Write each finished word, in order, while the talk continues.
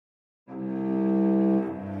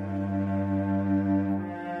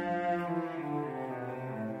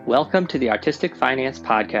Welcome to the Artistic Finance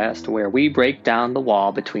Podcast, where we break down the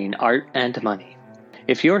wall between art and money.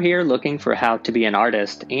 If you're here looking for how to be an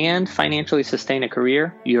artist and financially sustain a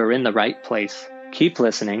career, you're in the right place. Keep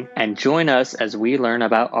listening and join us as we learn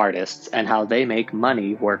about artists and how they make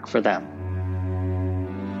money work for them.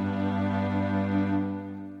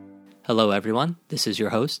 Hello, everyone. This is your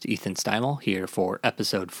host, Ethan Steimel, here for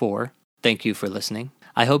episode 4. Thank you for listening.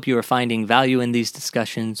 I hope you are finding value in these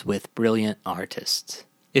discussions with brilliant artists.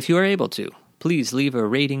 If you are able to, please leave a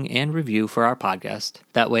rating and review for our podcast.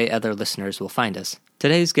 That way other listeners will find us.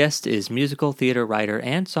 Today's guest is musical theater writer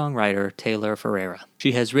and songwriter Taylor Ferreira.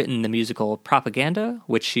 She has written the musical Propaganda,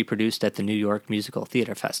 which she produced at the New York Musical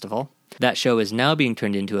Theater Festival. That show is now being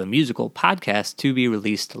turned into a musical podcast to be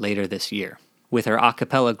released later this year. With her a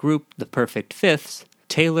cappella group, The Perfect Fifths,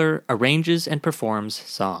 Taylor arranges and performs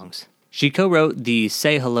songs. She co-wrote the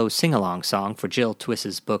Say Hello Sing-Along song for Jill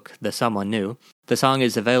Twiss's book, The Someone New. The song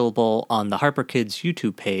is available on the Harper Kids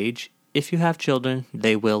YouTube page. If you have children,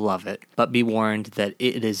 they will love it. But be warned that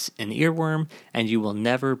it is an earworm, and you will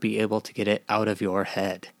never be able to get it out of your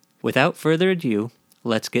head. Without further ado,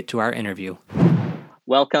 let's get to our interview.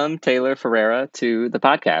 Welcome, Taylor Ferreira, to the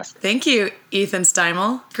podcast. Thank you, Ethan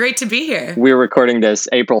Steimel. Great to be here. We're recording this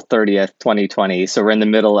April 30th, 2020, so we're in the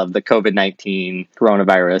middle of the COVID-19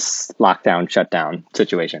 coronavirus lockdown, shutdown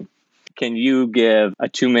situation. Can you give a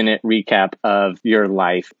 2-minute recap of your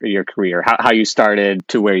life or your career, how you started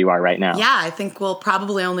to where you are right now? Yeah, I think we'll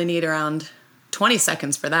probably only need around 20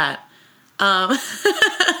 seconds for that.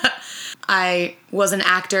 I was an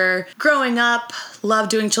actor growing up,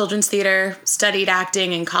 loved doing children's theater, studied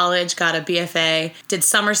acting in college, got a BFA, did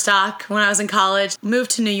summer stock when I was in college,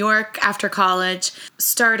 moved to New York after college,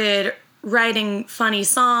 started writing funny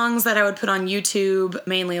songs that I would put on YouTube,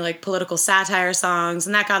 mainly like political satire songs,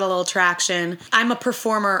 and that got a little traction. I'm a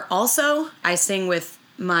performer also. I sing with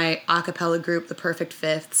my a cappella group, The Perfect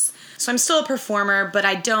Fifths. So I'm still a performer, but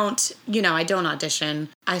I don't audition.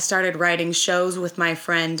 I started writing shows with my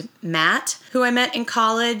friend Matt, who I met in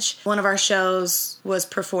college. One of our shows was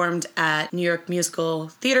performed at New York Musical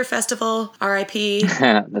Theater Festival, RIP.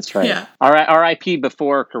 That's right. Yeah. RIP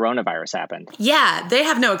before coronavirus happened. Yeah, they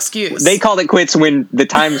have no excuse. They called it quits when the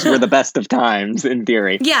times were the best of times, in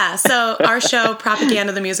theory. Yeah, so our show,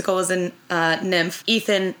 Propaganda the Musical, was in NYMF.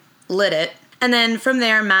 Ethan lit it. And then from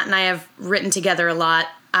there, Matt and I have written together a lot.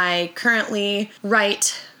 I currently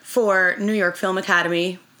write for New York Film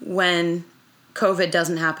Academy when COVID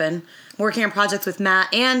doesn't happen. Working on projects with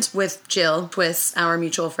Matt and with Jill Twiss, our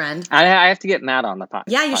mutual friend. I have to get Matt on the podcast.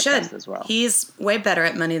 Yeah, you should. As well. He's way better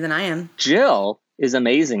at money than I am. Jill is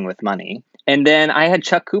amazing with money. And then I had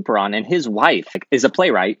Chuck Cooper on, and his wife is a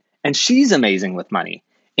playwright, and she's amazing with money.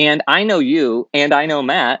 And I know you, and I know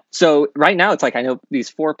Matt. So right now it's like I know these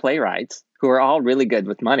 4 playwrights who are all really good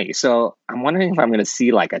with money. So I'm wondering if I'm going to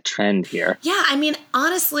see like a trend here. Yeah, I mean,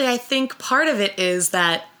 honestly, I think part of it is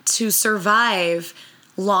that to survive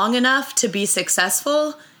long enough to be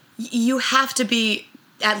successful, you have to be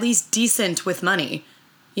at least decent with money,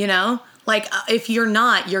 you know? Like if you're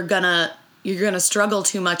not, you're gonna struggle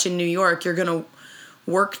too much in New York. You're gonna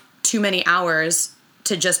work too many hours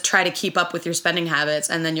to just try to keep up with your spending habits,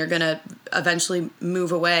 and then you're gonna eventually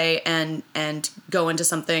move away and go into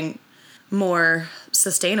something more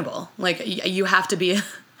sustainable. Like you have to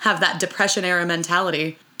have that Depression era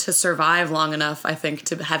mentality to survive long enough, I think,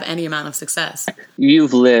 to have any amount of success.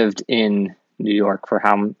 You've lived in New York for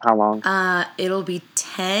how long? It'll be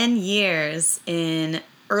 10 years in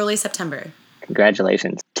early September.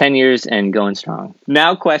 Congratulations. 10 years and going strong.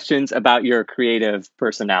 Now questions about your creative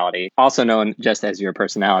personality, also known just as your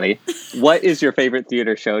personality. What is your favorite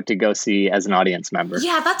theater show to go see as an audience member?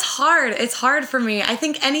 Yeah, that's hard. It's hard for me. I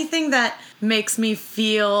think anything that makes me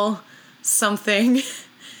feel something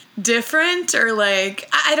different or like,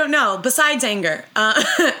 I don't know, besides anger.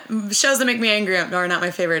 Shows that make me angry are not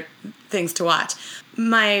my favorite things to watch.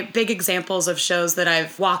 My big examples of shows that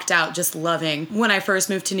I've walked out just loving. When I first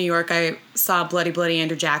moved to New York, I saw Bloody Bloody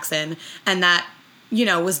Andrew Jackson, and that,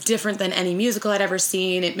 was different than any musical I'd ever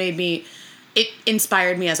seen. It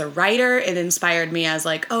inspired me as a writer. It inspired me as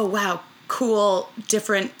like, oh, wow, cool,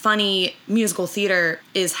 different, funny musical theater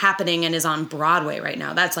is happening and is on Broadway right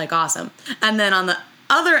now. That's like awesome. And then on the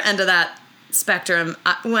other end of that spectrum,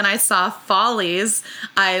 when I saw Follies,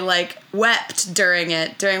 I like wept during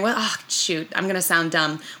what? Oh shoot, I'm gonna sound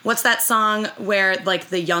dumb. What's that song where like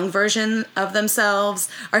the young version of themselves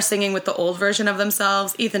are singing with the old version of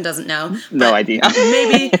themselves? Ethan doesn't know. No idea.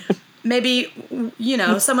 maybe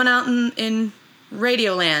someone out in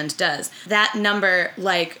Radioland does. That number,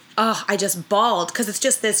 like, oh, I just bawled because it's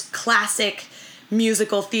just this classic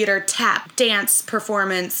musical theater, tap, dance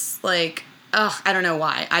performance. Like, ugh, I don't know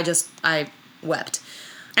why. I wept.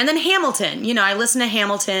 And then Hamilton, I listened to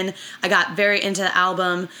Hamilton. I got very into the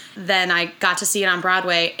album. Then I got to see it on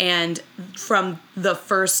Broadway. And from the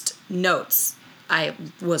first notes, I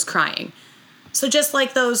was crying. So just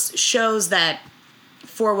like those shows that,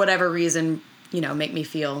 for whatever reason, make me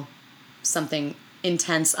feel something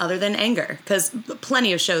intense other than anger. Because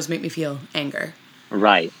plenty of shows make me feel anger.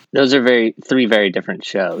 Right. Those are three very different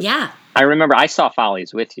shows. Yeah. I remember I saw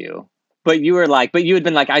Follies with you. But you had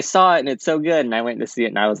been like, I saw it and it's so good. And I went to see it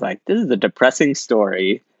and I was like, this is a depressing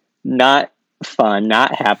story. Not fun,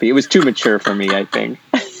 not happy. It was too mature for me, I think.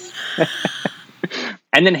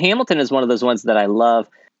 And then Hamilton is one of those ones that I love.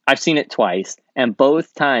 I've seen it twice. And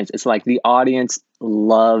both times it's like the audience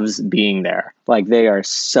loves being there. Like they are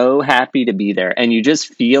so happy to be there. And you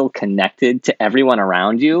just feel connected to everyone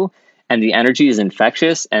around you. And the energy is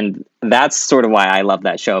infectious. And that's sort of why I love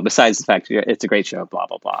that show. Besides the fact it's a great show, blah,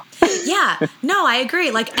 blah, blah. Yeah. No, I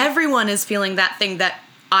agree. Like everyone is feeling that thing that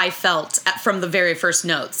I felt from the very first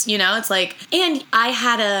notes. It's like, and I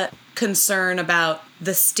had a concern about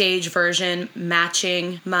the stage version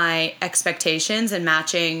matching my expectations and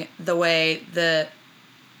matching the way the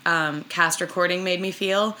cast recording made me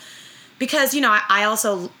feel. Because,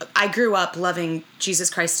 I grew up loving Jesus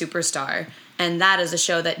Christ Superstar. And that is a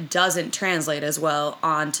show that doesn't translate as well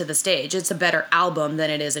onto the stage. It's a better album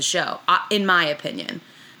than it is a show, in my opinion.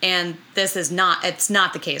 And it's not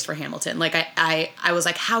the case for Hamilton. Like, I was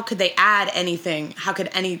like, how could they add anything? How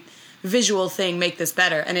could any visual thing make this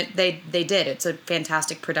better? And they did. It's a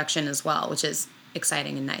fantastic production as well, which is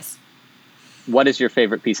exciting and nice. What is your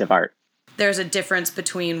favorite piece of art? There's a difference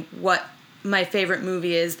between what my favorite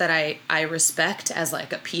movie is that I respect as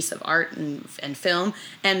like a piece of art and film,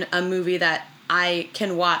 and a movie that I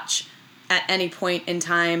can watch at any point in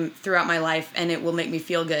time throughout my life and it will make me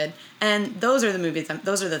feel good. And those are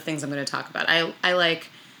the things I'm going to talk about. I like,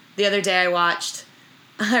 the other day I watched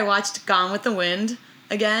Gone with the Wind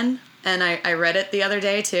again, and I read it the other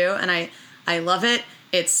day too, and I love it.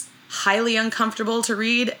 It's highly uncomfortable to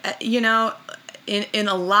read, in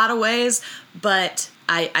a lot of ways, but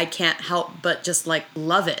I can't help but just like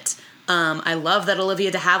love it. I love that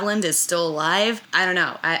Olivia de Havilland is still alive. I don't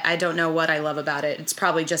know. I don't know what I love about it. It's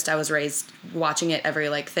probably just I was raised watching it every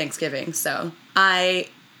like Thanksgiving. So I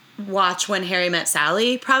watch When Harry Met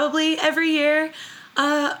Sally probably every year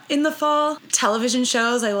in the fall. Television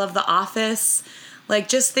shows. I love The Office. Like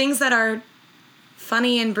just things that are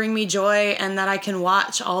funny and bring me joy and that I can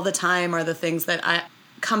watch all the time are the things that I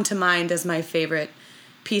come to mind as my favorite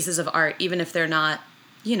pieces of art, even if they're not,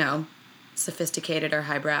 sophisticated or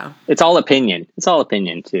highbrow. It's all opinion. It's all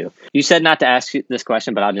opinion too. You said not to ask you this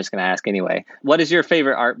question, but I'm just going to ask anyway. What is your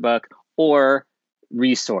favorite art book or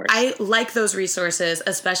resource? I like those resources,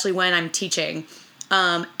 especially when I'm teaching.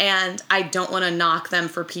 And I don't want to knock them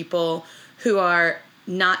for people who are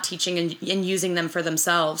not teaching and using them for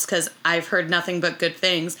themselves, because I've heard nothing but good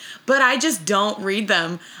things, but I just don't read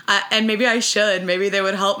them. And maybe I should. Maybe they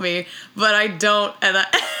would help me, but I don't. And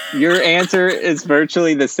Your answer is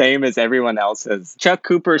virtually the same as everyone else's. Chuck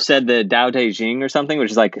Cooper said the Tao Te Ching or something,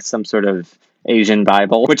 which is like some sort of Asian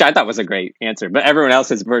Bible, which I thought was a great answer. But everyone else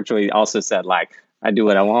has virtually also said, like, I do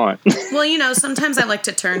what I want. Well, sometimes I like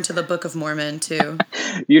to turn to the Book of Mormon, too.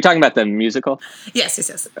 You're talking about the musical? Yes.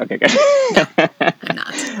 Okay, good. No,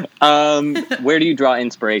 I'm not. Where do you draw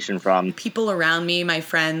inspiration from? People around me, my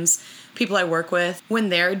friends, people I work with. When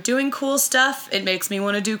they're doing cool stuff, it makes me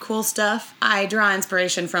want to do cool stuff. I draw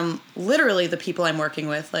inspiration from literally the people I'm working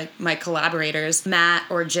with, like my collaborators, Matt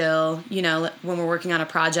or Jill, when we're working on a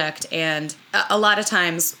project. And a lot of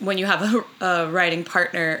times when you have a writing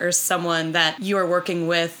partner or someone that you are working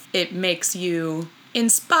with, it makes you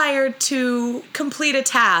inspired to complete a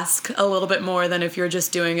task a little bit more than if you're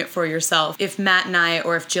just doing it for yourself. If Matt and I,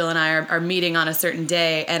 or if Jill and I are meeting on a certain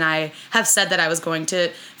day and I have said that I was going to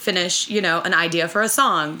finish, an idea for a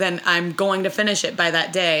song, then I'm going to finish it by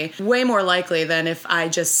that day. Way more likely than if I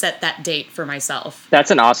just set that date for myself.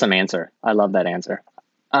 That's an awesome answer. I love that answer.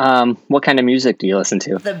 What kind of music do you listen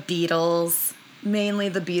to? The Beatles. Mainly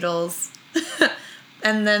the Beatles.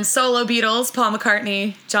 And then solo Beatles, Paul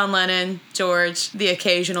McCartney, John Lennon, George, the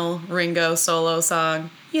occasional Ringo solo song.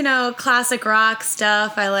 Classic rock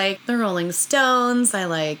stuff. I like the Rolling Stones. I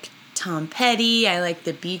like Tom Petty. I like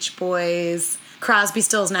the Beach Boys. Crosby,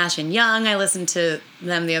 Stills, Nash & Young. I listened to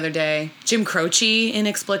them the other day. Jim Croce,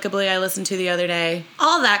 inexplicably, I listened to the other day.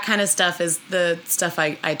 All that kind of stuff is the stuff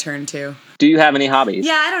I turn to. Do you have any hobbies?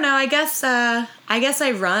 Yeah, I don't know. I guess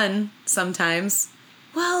I run sometimes.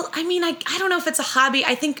 Well, I mean, I don't know if it's a hobby.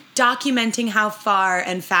 I think documenting how far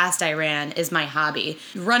and fast I ran is my hobby.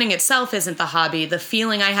 Running itself isn't the hobby. The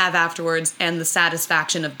feeling I have afterwards and the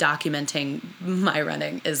satisfaction of documenting my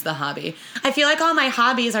running is the hobby. I feel like all my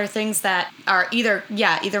hobbies are things that are either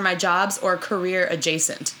my jobs or career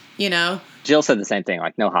adjacent, you know? Jill said the same thing,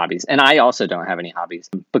 like no hobbies. And I also don't have any hobbies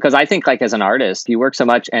because I think like as an artist, you work so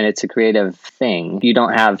much and it's a creative thing. You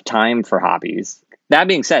don't have time for hobbies. That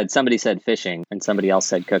being said, somebody said fishing and somebody else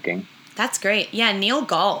said cooking. That's great. Yeah, Neil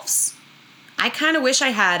golfs. I kind of wish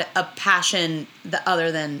I had a passion other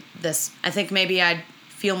than this. I think maybe I'd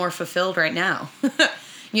feel more fulfilled right now.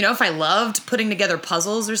 You know, if I loved putting together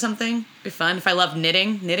puzzles or something, it'd be fun. If I loved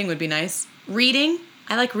knitting would be nice. Reading.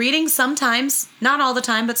 I like reading sometimes. Not all the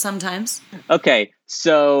time, but sometimes. Okay,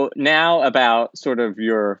 so now about sort of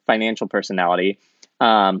your financial personality.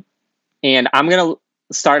 And I'm going to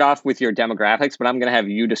start off with your demographics, but I'm going to have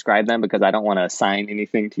you describe them because I don't want to assign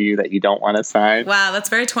anything to you that you don't want to assign. Wow, that's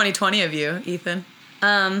very 2020 of you, Ethan.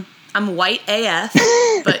 I'm white AF,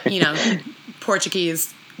 but, you know,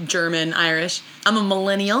 Portuguese, German, Irish. I'm a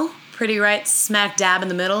millennial, pretty right smack dab in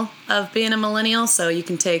the middle of being a millennial, so you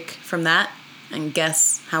can take from that and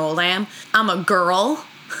guess how old I am. I'm a girl.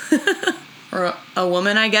 Or a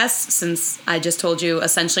woman, I guess, since I just told you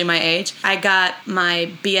essentially my age. I got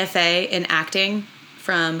my BFA in acting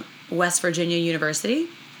from West Virginia University,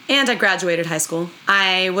 and I graduated high school.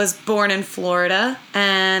 I was born in Florida,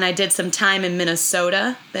 and I did some time in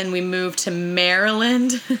Minnesota. Then we moved to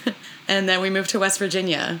Maryland, and then we moved to West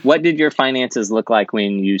Virginia. What did your finances look like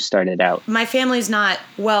when you started out? My family's not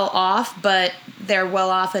well off, but they're well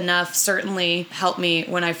off enough. Certainly helped me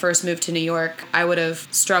when I first moved to New York. I would have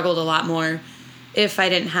struggled a lot more if I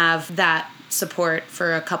didn't have that support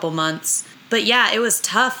for a couple months. But yeah, it was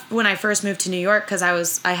tough when I first moved to New York because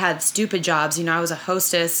I had stupid jobs. You know, I was a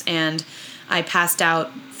hostess and I passed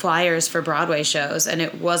out flyers for Broadway shows and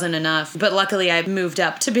it wasn't enough. But luckily I moved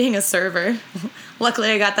up to being a server. Luckily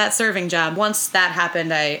I got that serving job. Once that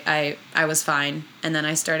happened, I was fine. And then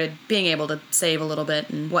I started being able to save a little bit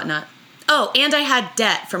and whatnot. Oh, and I had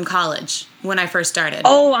debt from college when I first started.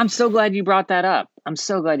 Oh, I'm so glad you brought that up.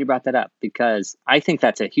 Because I think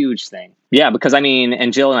that's a huge thing. Yeah, because I mean,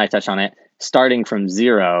 and Jill and I touched on it, starting from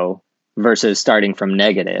zero versus starting from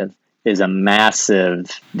negative is a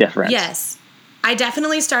massive difference. Yes. I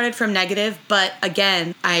definitely started from negative, but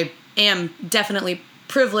again, I am definitely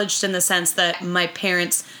privileged in the sense that my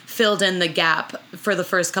parents filled in the gap for the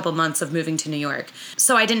first couple months of moving to New York.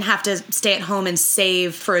 So I didn't have to stay at home and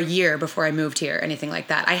save for a year before I moved here or anything like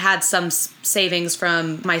that. I had some savings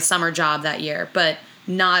from my summer job that year, but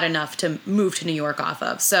not enough to move to New York off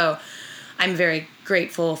of. So I'm very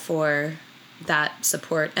grateful for that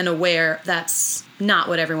support and aware that's not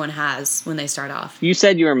what everyone has when they start off. You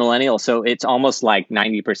said you were millennial, so it's almost like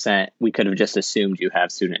 90% we could have just assumed you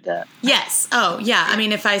have student debt. Yes. Oh, yeah. I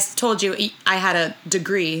mean, if I told you I had a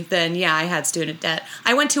degree, then yeah, I had student debt.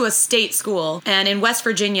 I went to a state school, and in West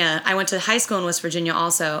Virginia, I went to high school in West Virginia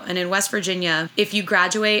also. And in West Virginia, if you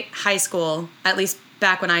graduate high school, at least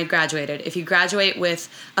back when I graduated, if you graduate with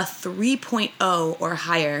a 3.0 or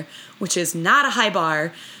higher, which is not a high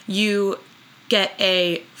bar, you get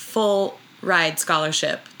a full ride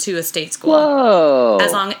scholarship to a state school. Whoa.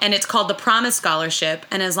 And it's called the Promise Scholarship.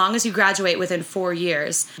 And as long as you graduate within 4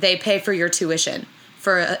 years, they pay for your tuition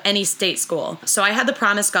for any state school. So I had the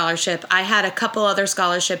Promise Scholarship. I had a couple other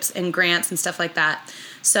scholarships and grants and stuff like that.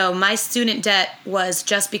 So my student debt was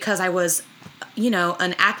just because I was, you know,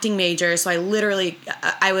 an acting major. So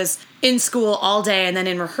I was in school all day and then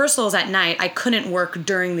in rehearsals at night. I couldn't work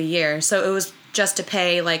during the year. So it was just to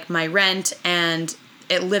pay like my rent and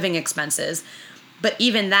living expenses. But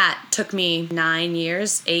even that took me 8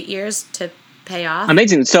 years to pay off.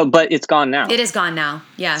 Amazing. So, but it's gone now. It is gone now.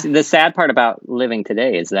 Yeah. See, the sad part about living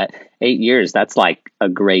today is that 8 years, that's like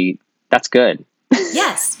that's good.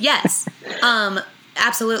 Yes.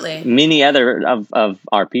 Absolutely. Many other of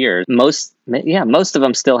our peers, most of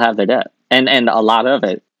them still have their debt and a lot of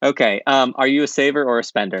it. Okay. Are you a saver or a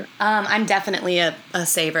spender? I'm definitely a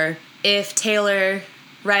saver. If Taylor,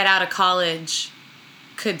 right out of college,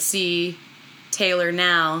 could see Taylor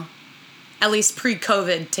now, at least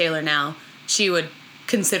pre-COVID Taylor now, she would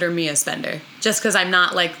consider me a spender. Just because I'm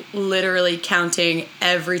not like literally counting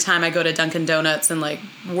every time I go to Dunkin' Donuts and like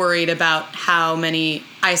worried about how many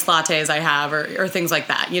iced lattes I have or things like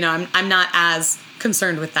that. You know, I'm not as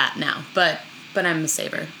concerned with that now, but I'm a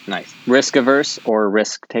saver. Nice. Risk averse or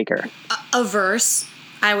risk taker? Averse,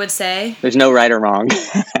 I would say. There's no right or wrong.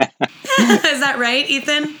 Is that right,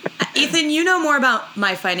 Ethan? Ethan, you know more about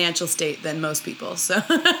my financial state than most people, so.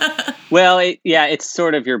 Well, it's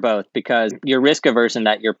sort of you're both, because you're risk averse in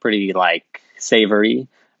that you're pretty like savory.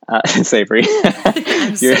 Savory.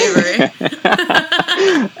 I'm savory.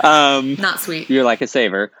 Not sweet. You're like a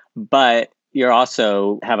saver, but you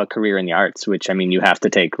also have a career in the arts, which, I mean, you have to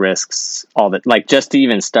take risks just to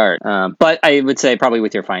even start. But I would say probably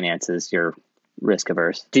with your finances, you're risk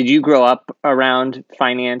averse. Did you grow up around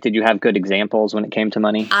finance? Did you have good examples when it came to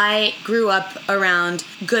money? I grew up around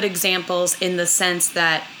good examples in the sense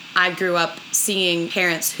that I grew up seeing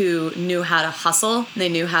parents who knew how to hustle, they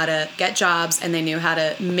knew how to get jobs, and they knew how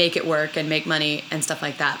to make it work and make money and stuff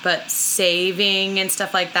like that. But saving and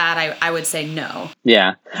stuff like that, I would say no.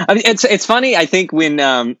 Yeah. I mean, it's funny. I think when,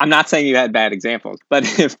 I'm not saying you had bad examples, but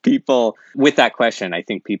if people, with that question, I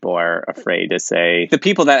think people are afraid to say, the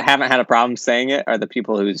people that haven't had a problem saying it are the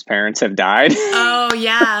people whose parents have died. Oh,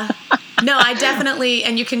 yeah. No, I definitely,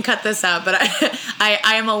 and you can cut this out, but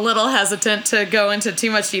I am a little hesitant to go into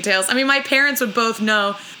too much details. I mean, my parents would both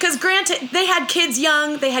know, because granted, they had kids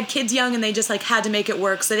young, and they just like had to make it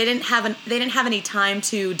work. So they didn't have any time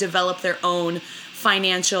to develop their own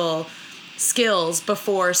financial skills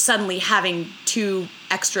before suddenly having 2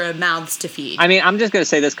 extra mouths to feed. I mean, I'm just going to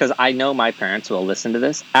say this because I know my parents will listen to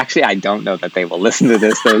this. Actually, I don't know that they will listen to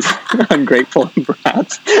this, those ungrateful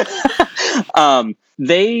brats.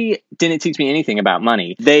 They didn't teach me anything about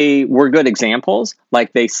money. They were good examples.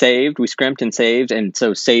 Like, they saved, we scrimped and saved. And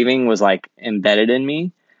so saving was like embedded in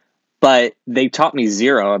me, but they taught me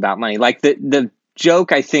zero about money. Like the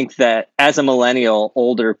joke, I think that as a millennial,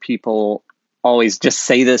 older people always just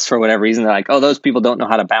say this for whatever reason. They're like, oh, those people don't know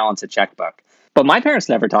how to balance a checkbook. But my parents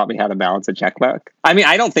never taught me how to balance a checkbook. I mean,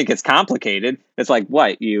 I don't think it's complicated. It's like,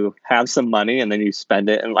 what? You have some money and then you spend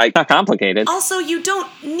it, and like, not complicated. Also, you don't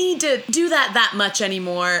need to do that much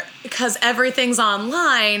anymore because everything's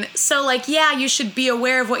online. So like, yeah, you should be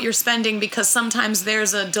aware of what you're spending because sometimes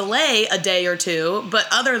there's a delay a day or two. But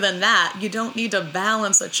other than that, you don't need to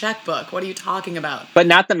balance a checkbook. What are you talking about? But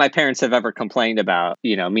not that my parents have ever complained about,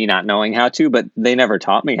 me not knowing how to, but they never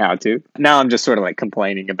taught me how to. Now I'm just sort of like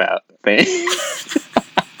complaining about things.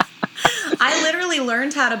 I literally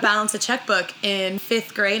learned how to balance a checkbook in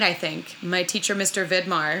 5th grade, I think. My teacher, Mr.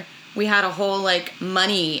 Vidmar, we had a whole like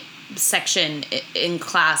money section in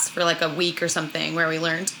class for like a week or something where we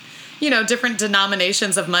learned, different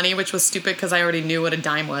denominations of money, which was stupid because I already knew what a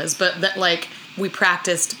dime was. But that like we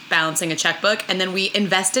practiced balancing a checkbook and then we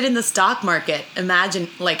invested in the stock market. Imagine,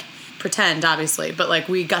 like, pretend, obviously, but like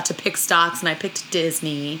we got to pick stocks and I picked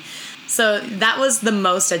Disney. So that was the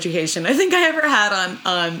most education I think I ever had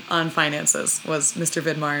on finances was Mr.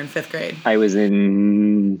 Vidmar in 5th grade. I was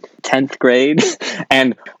in 10th grade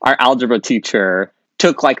and our algebra teacher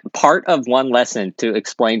took like part of one lesson to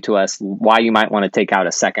explain to us why you might want to take out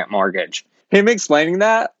a second mortgage. Him explaining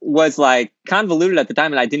that was like convoluted at the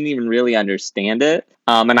time and I didn't even really understand it.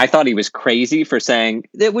 And I thought he was crazy for saying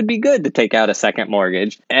it would be good to take out a second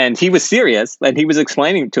mortgage. And he was serious and he was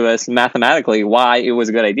explaining to us mathematically why it was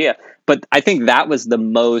a good idea. But I think that was the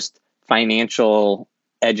most financial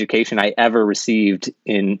education I ever received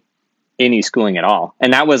in any schooling at all.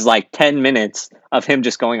 And that was like 10 minutes of him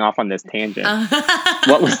just going off on this tangent.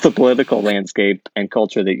 What was the political landscape and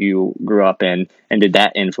culture that you grew up in? And did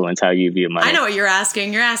that influence how you view money? I know what you're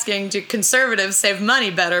asking. You're asking, do conservatives save money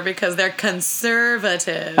better because they're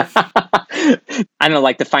conservative? I don't know,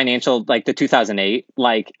 like the financial, like the 2008,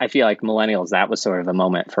 like I feel like millennials, that was sort of a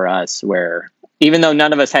moment for us where even though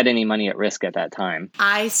none of us had any money at risk at that time.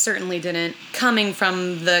 I certainly didn't. Coming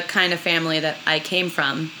from the kind of family that I came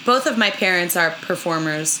from, both of my parents are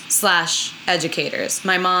performers/educators.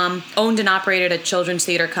 My mom owned and operated a children's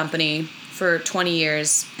theater company for 20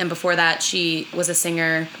 years. And before that, she was a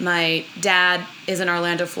singer. My dad is in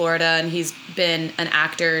Orlando, Florida, and he's been an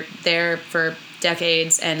actor there for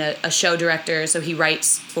decades and a show director, so he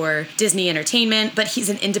writes for Disney Entertainment, but he's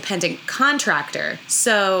an independent contractor.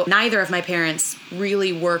 So neither of my parents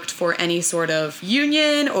really worked for any sort of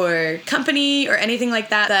union or company or anything like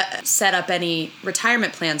that set up any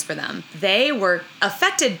retirement plans for them. They were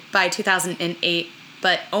affected by 2008,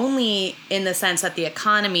 but only in the sense that the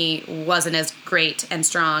economy wasn't as great and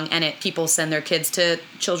strong, and people send their kids to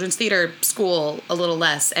children's theater school a little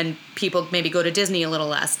less, and people maybe go to Disney a little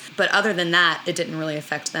less. But other than that, it didn't really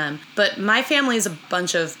affect them. But my family is a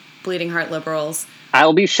bunch of bleeding heart liberals.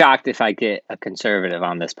 I'll be shocked if I get a conservative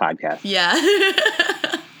on this podcast. Yeah.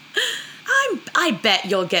 I bet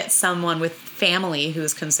you'll get someone with family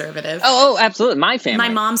who's conservative. Oh, absolutely. My family. My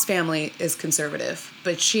mom's family is conservative,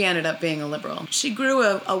 but she ended up being a liberal. She grew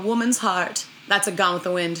a woman's heart That's a Gone with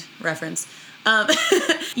the Wind reference.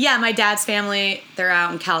 Yeah, my dad's family, they're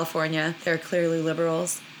out in California. They're clearly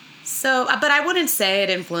liberals. So, but I wouldn't say it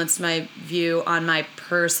influenced my view on my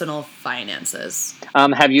personal finances.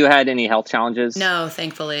 Have you had any health challenges? No,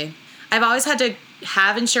 thankfully. I've always had to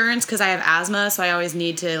have insurance because I have asthma, so I always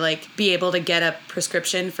need to like be able to get a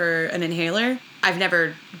prescription for an inhaler. I've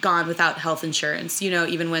never gone without health insurance.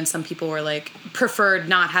 Even when some people were like preferred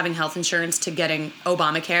not having health insurance to getting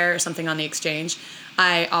Obamacare or something on the exchange,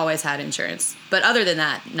 I always had insurance. But other than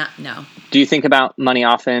that, no. Do you think about money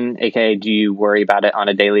often, aka do you worry about it on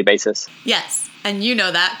a daily basis? Yes. And you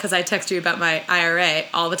know that because I text you about my IRA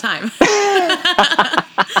all the time.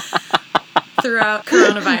 Throughout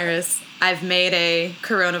coronavirus, I've made a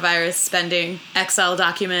coronavirus spending Excel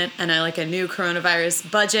document and a new coronavirus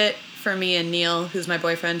budget for me and Neil, who's my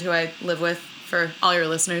boyfriend, who I live with, for all your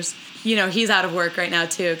listeners. He's out of work right now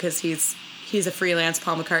too because he's a freelance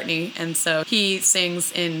Paul McCartney, and so he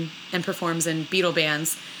sings in and performs in Beatle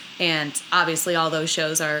bands, and obviously all those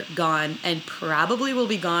shows are gone and probably will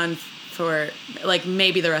be gone for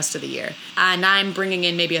maybe the rest of the year. And I'm bringing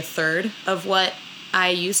in maybe a third of what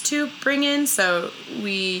I used to bring in. So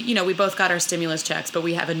we both got our stimulus checks, but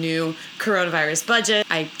we have a new coronavirus budget.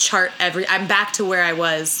 I'm back to where I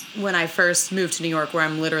was when I first moved to New York, where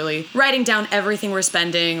I'm literally writing down everything we're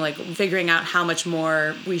spending, figuring out how much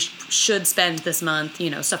more we should spend this month,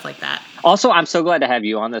 stuff like that. Also, I'm so glad to have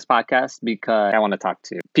you on this podcast because I want to talk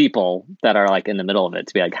to people that are in the middle of it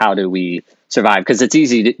to be how do we survive? Because it's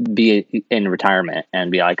easy to be in retirement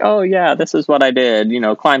and be oh yeah, this is what I did,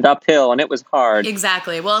 climbed uphill and it was hard.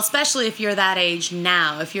 Exactly. Well, especially if you're that age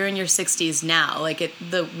now, if you're in your 60s now,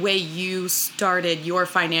 the way you started your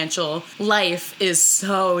financial life is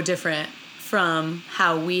so different from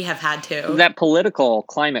how we have had to. That political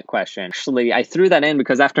climate question, actually, I threw that in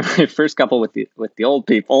because after my first couple with the old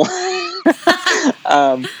people,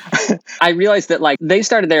 I realized that they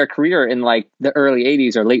started their career in the early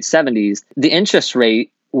 80s or late 70s. The interest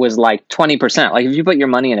rate was 20%. If you put your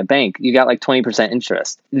money in a bank, you got 20%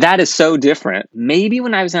 interest. That is so different. Maybe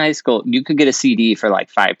when I was in high school, you could get a CD for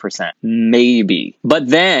 5%. Maybe. But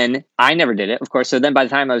then I never did it, of course. So then by the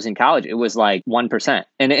time I was in college, it was 1%.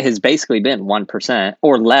 And it has basically been 1%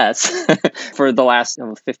 or less for the last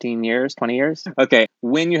 15 years, 20 years. Okay.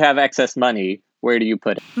 When you have excess money, where do you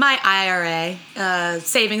put it? My IRA,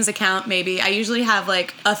 savings account, maybe. I usually have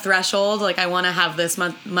a threshold, I want to have this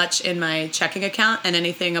much in my checking account, and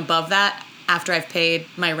anything above that, after I've paid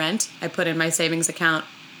my rent, I put in my savings account,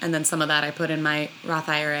 and then some of that I put in my Roth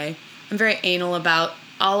IRA. I'm very anal about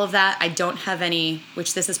all of that. I don't have any,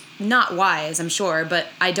 which this is not wise, I'm sure, but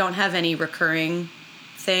I don't have any recurring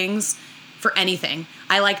things for anything.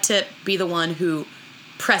 I like to be the one who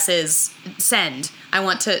presses send. I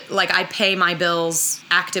want to, I pay my bills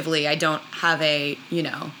actively. I don't have a,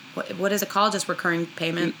 what is it called? Just recurring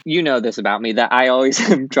payment? You know this about me, that I always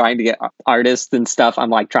am trying to get artists and stuff.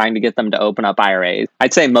 I'm trying to get them to open up IRAs.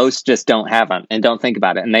 I'd say most just don't have them and don't think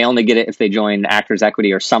about it. And they only get it if they join Actors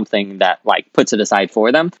Equity or something that puts it aside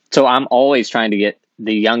for them. So I'm always trying to get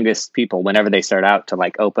the youngest people, whenever they start out,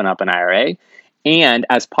 to open up an IRA. And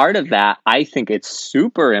as part of that, I think it's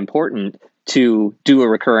super important to do a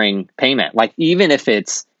recurring payment. Even if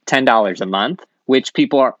it's $10 a month, which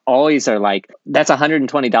people are that's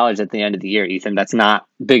 $120 at the end of the year, Ethan. That's not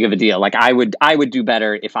big of a deal. I would do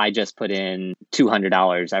better if I just put in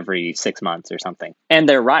 $200 every 6 months or something. And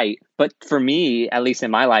they're right. But for me, at least in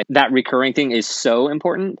my life, that recurring thing is so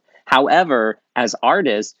important. However, as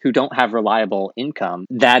artists who don't have reliable income,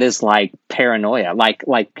 that is paranoia.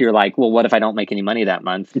 You're well, what if I don't make any money that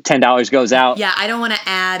month? $10 goes out. Yeah, I don't want to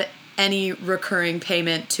add any recurring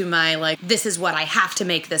payment to my this is what I have to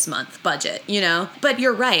make this month budget, But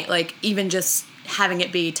you're right, even just having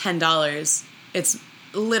it be $10, it's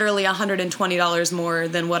literally $120 more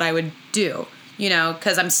than what I would do,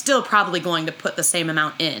 because I'm still probably going to put the same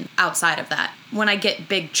amount in outside of that. When I get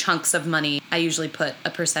big chunks of money, I usually put a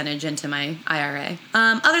percentage into my IRA.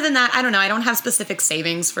 Other than that, I don't know. I don't have specific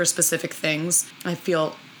savings for specific things. I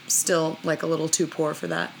feel still a little too poor for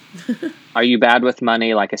that. Are you bad with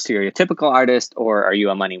money like a stereotypical artist, or are you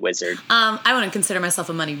a money wizard? I wouldn't consider myself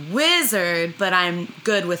a money wizard, but I'm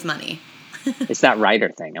good with money. It's that writer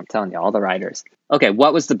thing. I'm telling you, all the writers. Okay,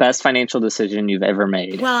 what was the best financial decision you've ever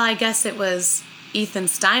made? Well, I guess it was Ethan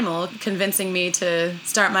Steimel convincing me to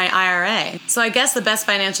start my IRA. So I guess the best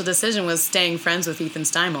financial decision was staying friends with Ethan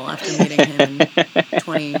Steimel after meeting him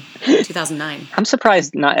in 2009. I'm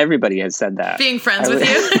surprised not everybody has said that. Being friends with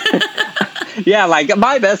you? Yeah,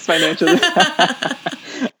 my best financial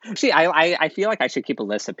See, I feel like I should keep a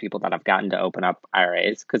list of people that I've gotten to open up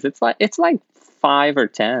IRAs because it's 5 or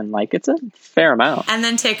 10. Like, it's a fair amount. And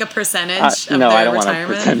then take a percentage of No, their I don't retirement.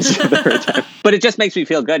 want a percentage of their retirement. But it just makes me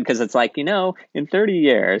feel good because it's like, in 30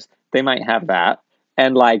 years, they might have that.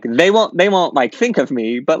 And like, they won't like think of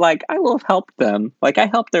me, but like, I will have helped them. Like, I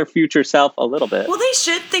helped their future self a little bit. Well, they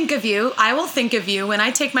should think of you. I will think of you. When I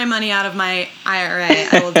take my money out of my IRA,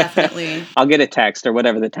 I will definitely... I'll get a text or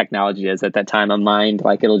whatever the technology is at that time. A mind,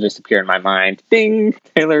 like, it'll just appear in my mind. Ding!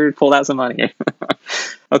 Taylor pulled out some money.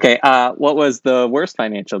 Okay, what was the worst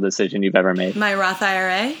financial decision you've ever made? My Roth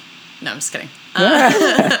IRA? No, I'm just kidding. No,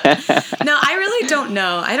 I really don't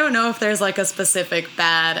know. I don't know if there's like a specific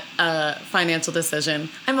bad financial decision.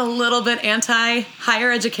 I'm a little bit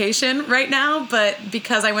anti-higher education right now, but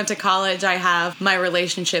because I went to college, I have my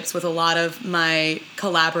relationships with a lot of my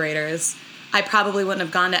collaborators. I probably wouldn't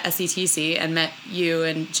have gone to SETC and met you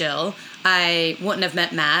and Jill. I wouldn't have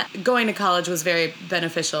met Matt. Going to college was very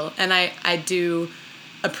beneficial, and I do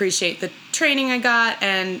appreciate the training I got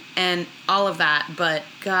and all of that, but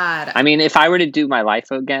God. I mean, if I were to do my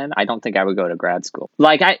life again, I don't think I would go to grad school.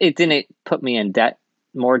 Like, it didn't put me in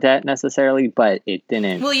more debt necessarily, but it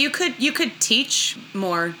didn't. Well, you could teach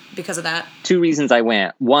more because of that. 2 reasons I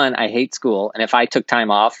went. 1, I hate school, and if I took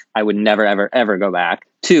time off, I would never, ever, ever go back.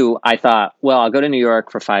 2, I thought, well, I'll go to New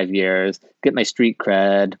York for 5 years, get my street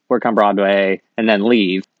cred, work on Broadway, and then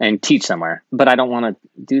leave and teach somewhere. But I don't want to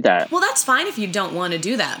do that. Well, that's fine if you don't want to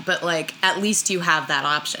do that, but like, at least you have that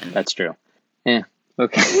option. That's true. Yeah.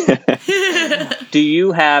 Okay. Do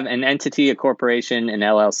you have an entity, a corporation, an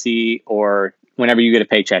LLC, or whenever you get a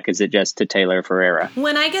paycheck, is it just to Taylor Ferreira?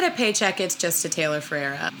 When I get a paycheck, it's just to Taylor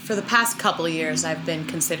Ferreira. For the past couple of years, I've been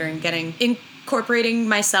considering incorporating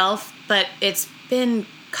myself, but it's been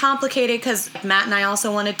complicated because Matt and I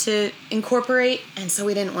also wanted to incorporate, and so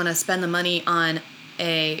we didn't want to spend the money on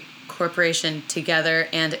a corporation together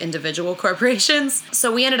and individual corporations.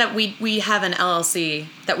 So we ended up, we have an LLC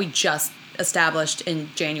that we just established in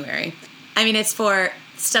January. I mean, it's for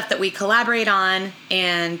stuff that we collaborate on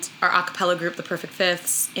and our a cappella group, the Perfect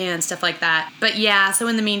Fifths, and stuff like that. But yeah, so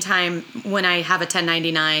in the meantime, when I have a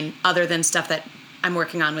 1099, other than stuff that I'm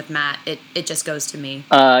working on with Matt, it just goes to me.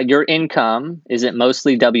 Your income, is it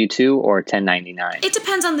mostly W-2 or 1099? It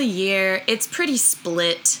depends on the year. It's pretty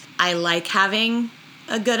split. I like having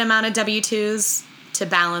a good amount of W-2s to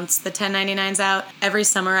balance the 1099s out. Every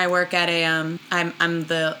summer I work at I'm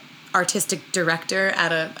the artistic director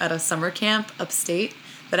at a summer camp upstate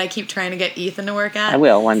that I keep trying to get Ethan to work at. I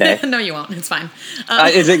will one day. No, you won't. It's fine.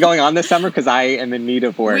 Is it going on this summer? Because I am in need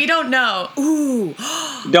of work. We don't know. Ooh.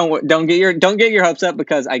 Don't get your hopes up,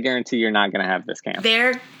 because I guarantee you're not going to have this camp.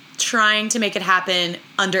 They're trying to make it happen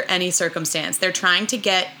under any circumstance. They're trying to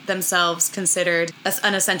get themselves considered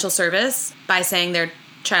an essential service by saying they're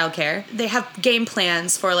childcare. They have game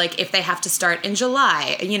plans for like if they have to start in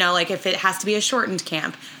July, like if it has to be a shortened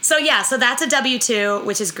camp. So yeah, so that's a W-2,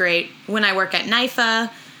 which is great. When I work at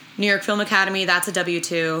NYFA, New York Film Academy, that's a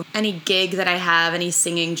W-2. Any gig that I have, any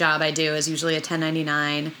singing job I do is usually a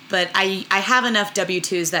 1099. But I have enough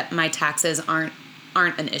W-2s that my taxes aren't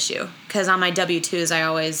an issue. Because on my W-2s,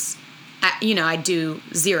 I do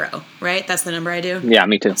 0, right? That's the number I do? Yeah,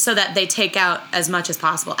 me too. So that they take out as much as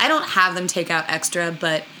possible. I don't have them take out extra,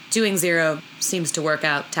 but doing 0 seems to work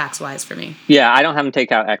out tax-wise for me. Yeah, I don't have them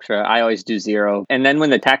take out extra. I always do 0. And then when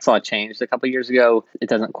the tax law changed a couple years ago, it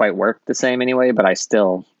doesn't quite work the same anyway, but I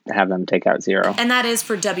still have them take out 0. And that is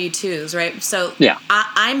for W-2s, right? So yeah.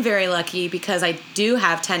 I'm very lucky because I do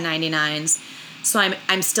have 1099s, so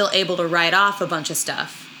I'm still able to write off a bunch of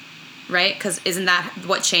stuff. Right? Because isn't that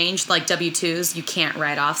what changed? Like W-2s, you can't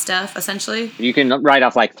write off stuff, essentially? You can write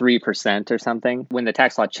off like 3% or something. When the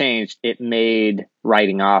tax law changed, it made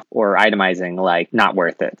writing off or itemizing like not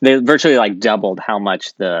worth it. They virtually like doubled how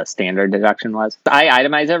much the standard deduction was. I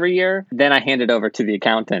itemize every year, then I hand it over to the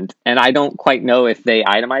accountant, and I don't quite know if they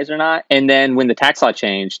itemize or not. And then when the tax law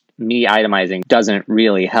changed, me itemizing doesn't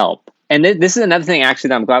really help. And this is another thing, actually,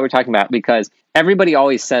 that I'm glad we're talking about, because everybody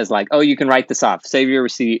always says, like, oh, you can write this off, save your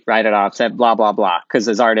receipt, write it off, say blah, blah, blah. Because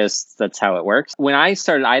as artists, that's how it works. When I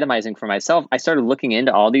started itemizing for myself, I started looking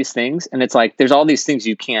into all these things. And it's like, there's all these things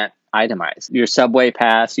you can't itemize. Your subway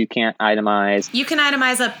pass, you can't itemize. You can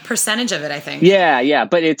itemize a percentage of it, I think. Yeah.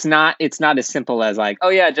 But it's not as simple as like, oh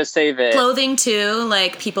yeah, just save it. Clothing too,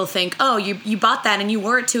 like people think, oh, you bought that and you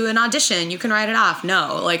wore it to an audition, you can write it off.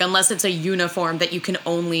 No, like unless it's a uniform that you can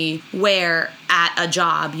only wear at a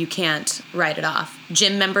job, you can't write it off.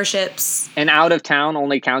 Gym memberships. And out of town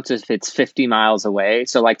only counts if it's 50 miles away.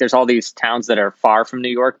 So like there's all these towns that are far from New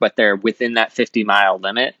York, but they're within that 50-mile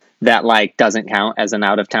limit. that like doesn't count as an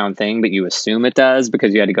out of town thing, but you assume it does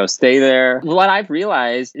because you had to go stay there. What I've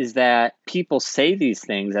realized is that people say these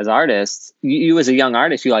things as artists. You as a young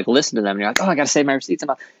artist, you like listen to them and you're like, oh, I got to save my receipts.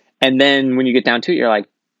 And then when you get down to it, you're like,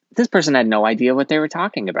 this person had no idea what they were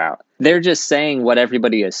talking about. They're just saying what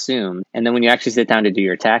everybody assumed. And then when you actually sit down to do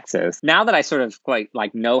your taxes, now that I sort of quite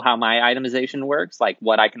like know how my itemization works, like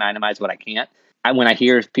what I can itemize, what I can't, when I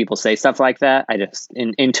hear people say stuff like that, I just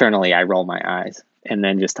internally I roll my eyes and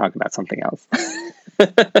then just talk about something else.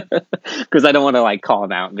 Because I don't want to like call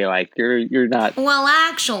them out and be like, you're not. Well,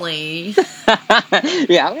 actually.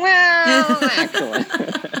 Yeah. Well, actually.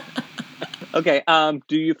 Okay.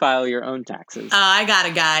 Do you file your own taxes? I got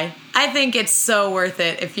a guy. I think it's so worth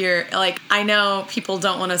it if you're like, I know people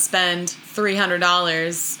don't want to spend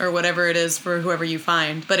 $300 or whatever it is for whoever you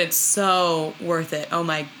find, but it's so worth it. Oh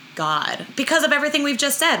my God. Because of everything we've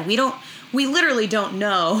just said. We literally don't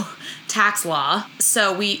know tax law.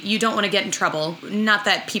 So you don't want to get in trouble. Not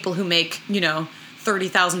that people who make,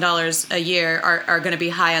 $30,000 a year are going to be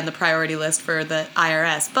high on the priority list for the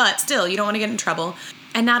IRS, but still, you don't want to get in trouble.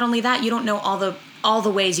 And not only that, you don't know all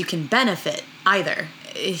the ways you can benefit either.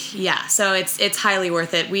 Yeah, so it's highly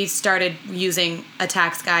worth it. We started using a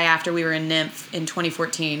tax guy after we were in NYMF in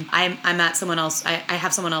 2014. I'm at someone else. I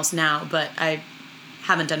have someone else now, but I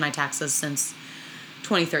haven't done my taxes since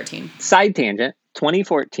 2013. Side tangent,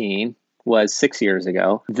 2014 was 6 years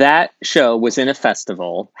ago. That show was in a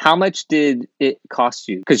festival. How much did it cost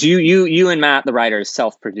you? Because you and Matt, the writers,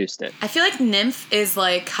 self-produced it. I feel like NYMF is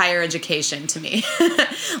like higher education to me.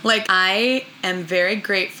 Like, I am very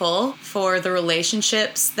grateful for the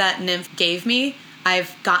relationships that NYMF gave me.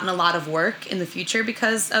 I've gotten a lot of work in the future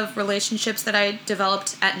because of relationships that I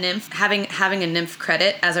developed at NYMF. Having a NYMF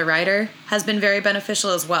credit as a writer has been very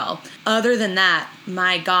beneficial as well. Other than that,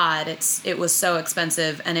 my God, it was so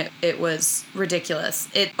expensive and it was ridiculous.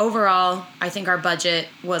 Overall, I think our budget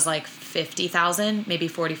was like $50,000, maybe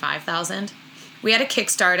 $45,000. We had a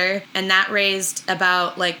Kickstarter, and that raised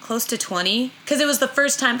about like close to 20, because it was the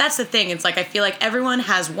first time. That's the thing. It's like I feel like everyone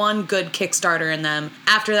has one good Kickstarter in them.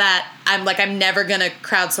 After that, I'm never gonna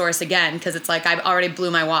crowdsource again, because it's like I already blew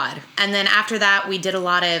my wad. And then after that, we did a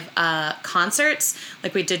lot of concerts.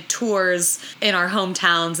 Like we did tours in our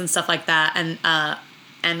hometowns and stuff like that,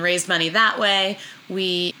 and raised money that way.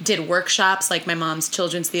 We did workshops, like my mom's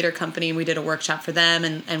children's theater company. We did a workshop for them,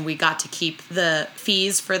 and we got to keep the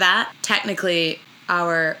fees for that. Technically,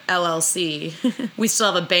 our LLC, we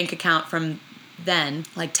still have a bank account from then.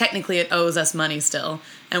 Like, technically, it owes us money still.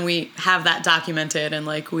 And we have that documented, and,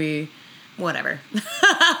 like, whatever.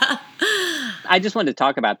 I just wanted to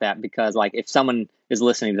talk about that because, like, if someone is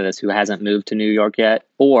listening to this who hasn't moved to New York yet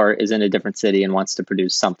or is in a different city and wants to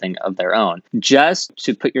produce something of their own, just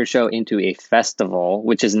to put your show into a festival,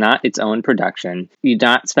 which is not its own production, you're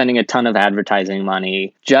not spending a ton of advertising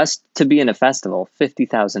money just to be in a festival,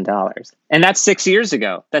 $50,000. And that's 6 years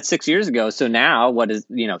ago. So now what is,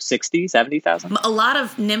 60, 70,000? A lot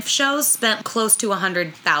of NYMF shows spent close to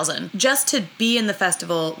 $100,000. Just to be in the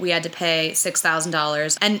festival, we had to pay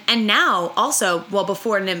 $6,000. And now also, well,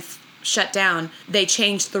 before NYMF shut down, they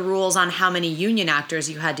changed the rules on how many union actors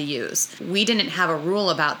you had to use. We didn't have a rule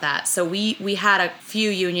about that. So we had a few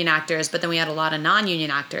union actors, but then we had a lot of non-union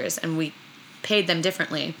actors, and we paid them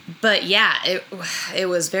differently. But yeah, it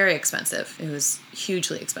was very expensive. It was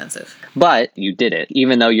hugely expensive. But you did it.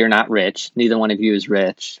 Even though you're not rich, neither one of you is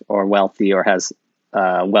rich or wealthy or has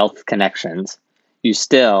wealth connections, you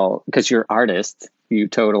still, because you're artists, you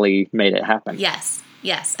totally made it happen. Yes.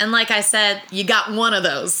 And like I said, you got one of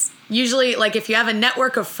those. Usually, like, if you have a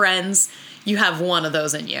network of friends, you have one of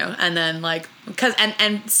those in you. And then, like,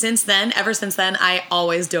 ever since then, I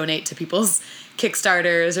always donate to people's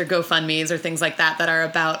Kickstarters or GoFundMes or things like that are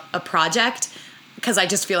about a project, because I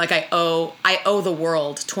just feel like I owe the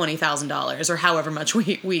world $20,000 or however much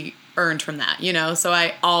we earned from that, So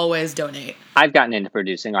I always donate. I've gotten into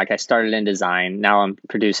producing. Like, I started in design. Now I'm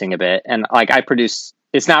producing a bit. And, like, I produce,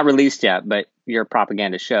 it's not released yet, but your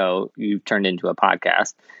propaganda show, you've turned into a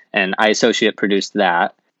podcast. And I associate produced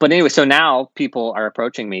that. But anyway, so now people are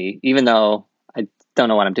approaching me, even though I don't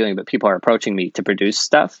know what I'm doing, but people are approaching me to produce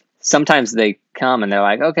stuff. Sometimes they come and they're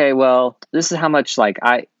like, okay, well, this is how much like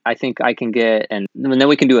I think I can get. And then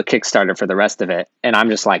we can do a Kickstarter for the rest of it. And I'm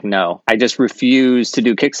just like, no, I just refuse to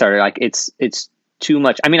do Kickstarter. Like it's too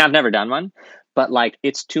much. I mean, I've never done one, but like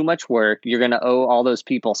it's too much work. You're going to owe all those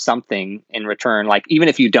people something in return. Like even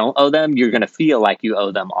if you don't owe them, you're going to feel like you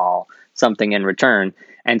owe them all something in return.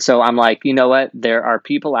 And so I'm like, you know what? There are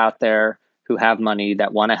people out there who have money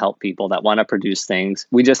that want to help people, that want to produce things.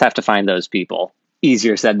 We just have to find those people.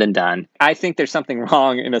 easier said than done. I think there's something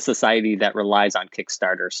wrong in a society that relies on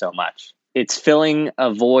Kickstarter so much. It's filling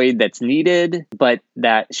a void that's needed, but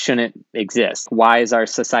that shouldn't exist. Why is our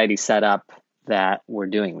society set up that we're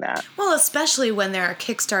doing that? Well, especially when there are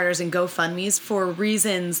Kickstarters and GoFundMes for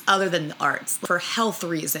reasons other than the arts, for health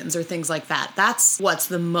reasons or things like that. That's what's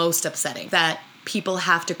the most upsetting, that people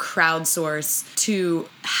have to crowdsource to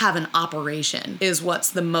have an operation is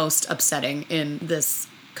what's the most upsetting in this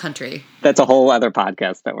country. That's a whole other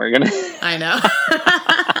podcast that we're going to... I know.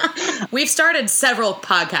 We've started several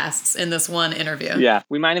podcasts in this one interview. Yeah.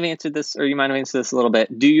 We might have answered this, or you might have answered this a little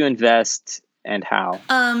bit. Do you invest and how?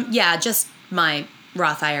 Yeah, just my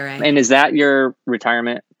Roth IRA. And is that your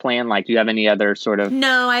retirement plan? Like, do you have any other sort of...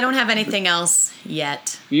 No, I don't have anything else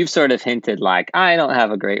yet. You've sort of hinted like, I don't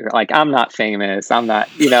have a great... Like, I'm not famous. I'm not,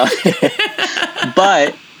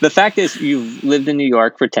 But the fact is you've lived in New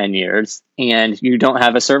York for 10 years and you don't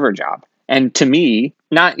have a server job. And to me,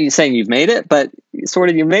 not saying you've made it, but sort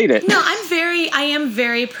of you made it. No, I am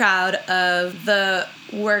very proud of the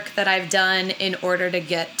work that I've done in order to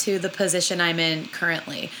get to the position I'm in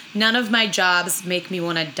currently. None of my jobs make me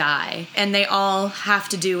want to die, and they all have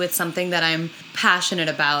to do with something that I'm passionate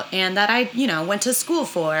about and that I, went to school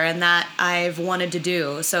for and that I've wanted to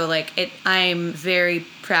do. So I'm very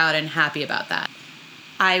proud and happy about that.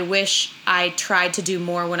 I wish I tried to do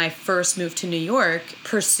more when I first moved to New York,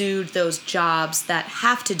 pursued those jobs that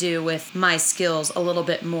have to do with my skills a little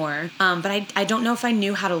bit more. But I don't know if I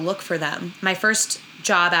knew how to look for them. My first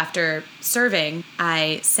job after serving,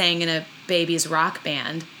 I sang in a baby's rock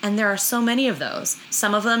band, and there are so many of those.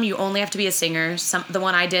 Some of them you only have to be a singer. The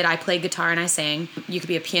one I did, I played guitar and I sang. You could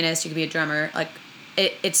be a pianist, you could be a drummer.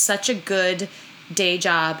 It's such a good day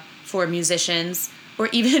job for musicians, or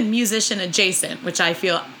even musician adjacent, which I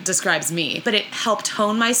feel describes me. But it helped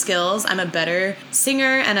hone my skills. I'm a better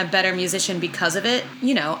singer and a better musician because of it,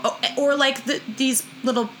 or like these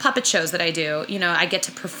little puppet shows that I do. I get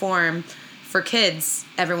to perform for kids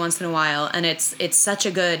every once in a while, and it's such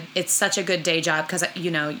a good day job because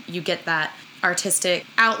you get that artistic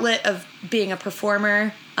outlet of being a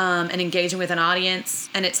performer and engaging with an audience,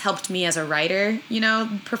 and it's helped me as a writer,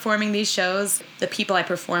 performing these shows. The people I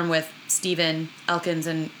perform with, Stephen Elkins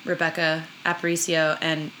and Rebecca Aparicio,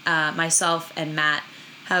 and myself and Matt,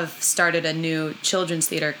 have started a new children's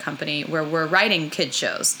theater company where we're writing kid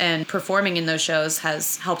shows, and performing in those shows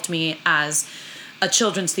has helped me as a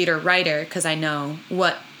children's theater writer because I know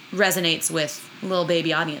what resonates with little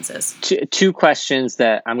baby audiences. Two questions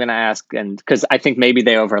that I'm going to ask, and because I think maybe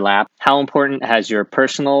they overlap. How important has your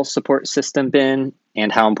personal support system been,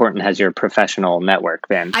 and how important has your professional network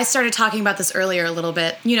been? I started talking about this earlier a little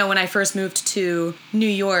bit. When I first moved to New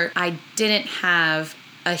York, I didn't have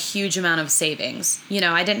a huge amount of savings.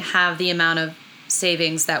 I didn't have the amount of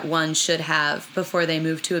savings that one should have before they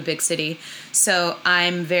move to a big city. So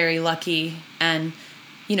I'm very lucky and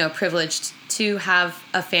privileged to have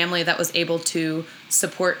a family that was able to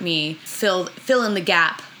support me, fill in the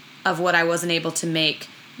gap of what I wasn't able to make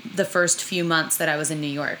the first few months that I was in New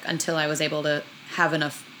York until I was able to have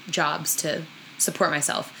enough jobs to support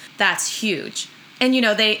myself. That's huge. And,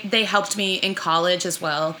 they helped me in college as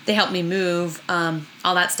well. They helped me move,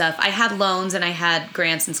 all that stuff. I had loans and I had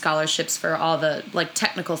grants and scholarships for all the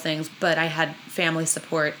technical things, but I had family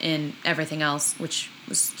support in everything else, which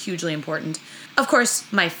was hugely important. Of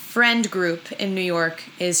course, my friend group in New York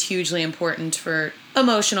is hugely important for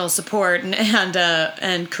emotional support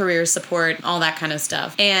and career support, all that kind of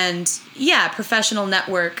stuff. And yeah, professional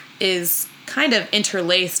network is kind of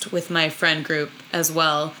interlaced with my friend group as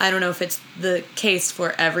well. I don't know if it's the case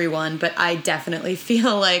for everyone, but I definitely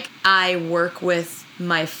feel like I work with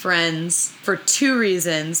my friends for two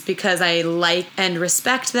reasons: because I like and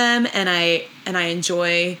respect them and I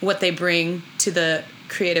enjoy what they bring to the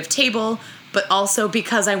creative table, but also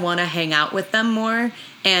because I want to hang out with them more.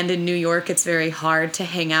 And in New York, it's very hard to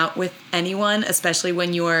hang out with anyone, especially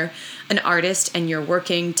when you're an artist and you're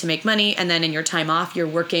working to make money, and then in your time off, you're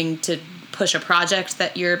working to push a project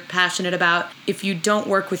that you're passionate about. If you don't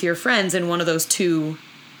work with your friends in one of those two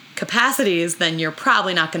capacities, then you're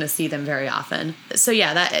probably not going to see them very often. So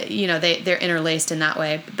yeah, that they're interlaced in that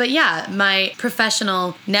way. But yeah, my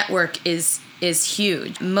professional network is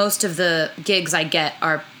huge. Most of the gigs I get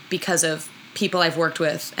are because of people I've worked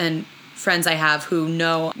with and friends I have who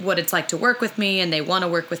know what it's like to work with me, and they want to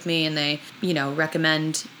work with me, and they,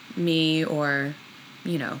 recommend me, or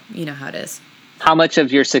you know how it is. How much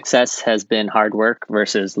of your success has been hard work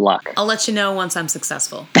versus luck? I'll let you know once I'm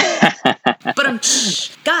successful.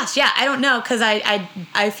 But gosh, yeah, I don't know, because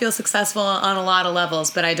I feel successful on a lot of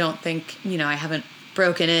levels, but I don't think, I haven't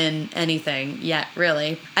broken in anything yet,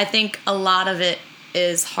 really. I think a lot of it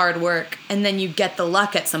is hard work, and then you get the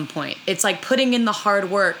luck at some point. It's like putting in the hard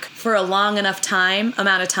work for a long enough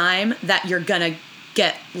amount of time that you're gonna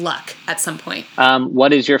get luck at some point.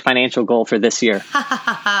 What is your financial goal for this year?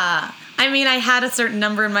 I mean, I had a certain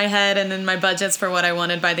number in my head and in my budgets for what I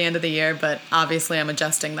wanted by the end of the year, but obviously I'm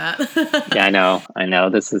adjusting that. Yeah, I know.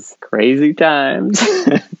 This is crazy times.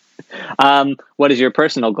 What is your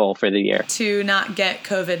personal goal for the year? To not get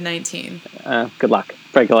COVID-19. Good luck.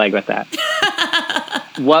 Break a leg with that.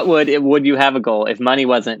 What would you have a goal? If money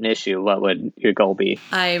wasn't an issue, what would your goal be?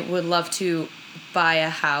 I would love to buy a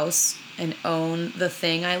house and own the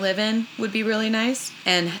thing I live in would be really nice,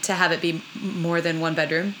 and to have it be more than one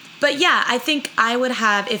bedroom. But yeah, I think I would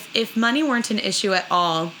have, if money weren't an issue at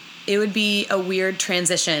all, it would be a weird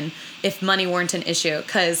transition if money weren't an issue,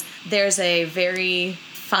 because there's a very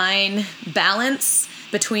fine balance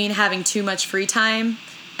between having too much free time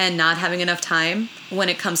and not having enough time when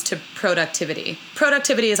it comes to productivity.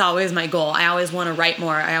 Productivity is always my goal. I always want to write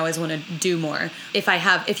more. I always want to do more.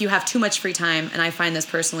 If you have too much free time, and I find this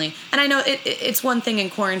personally, and I know it's one thing in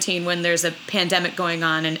quarantine when there's a pandemic going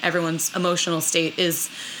on and everyone's emotional state is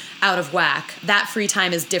out of whack. That free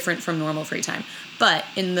time is different from normal free time. But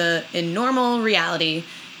in normal reality,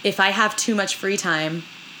 if I have too much free time,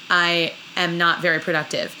 I am not very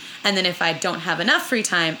productive. And then if I don't have enough free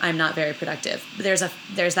time, I'm not very productive. There's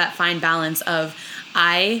that fine balance of,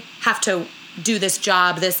 I have to do this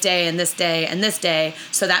job this day and this day and this day.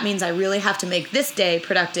 So that means I really have to make this day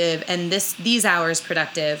productive and these hours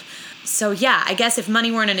productive. So yeah, I guess if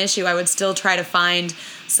money weren't an issue, I would still try to find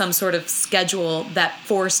some sort of schedule that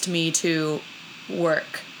forced me to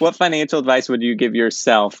work. What financial advice would you give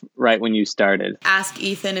yourself right when you started? Ask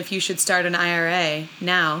Ethan if you should start an IRA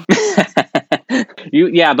now.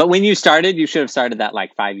 But when you started, you should have started that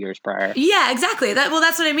like 5 years prior. Yeah, exactly. That's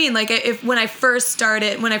what I mean. Like when I first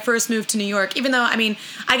moved to New York, even though, I mean,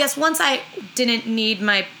 I guess once I didn't need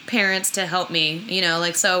my parents to help me,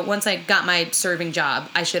 so once I got my serving job,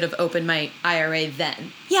 I should have opened my IRA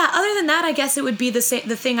then. Yeah, other than that, I guess it would be the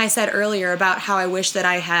thing I said earlier about how I wish that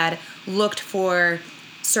I had looked for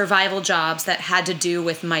survival jobs that had to do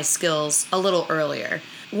with my skills a little earlier.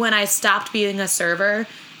 When I stopped being a server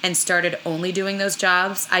and started only doing those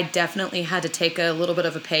jobs, I definitely had to take a little bit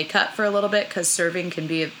of a pay cut for a little bit, because serving can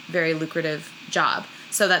be a very lucrative job.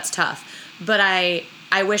 So that's tough. But I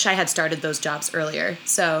wish I had started those jobs earlier.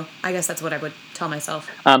 So I guess that's what I would tell myself.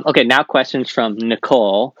 Okay, now questions from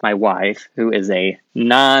Nicole, my wife, who is a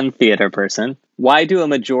non-theater person. Why do a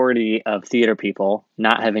majority of theater people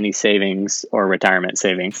not have any savings or retirement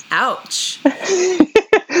savings? Ouch.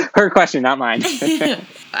 Her question, not mine.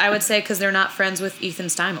 I would say because they're not friends with Ethan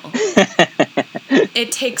Steimel.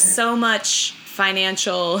 It takes so much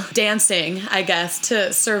financial dancing, I guess,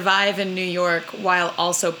 to survive in New York while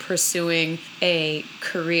also pursuing a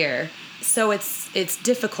career. So it's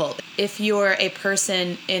difficult. If you're a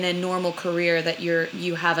person in a normal career that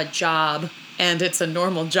you have a job and it's a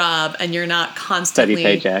normal job and you're not constantly...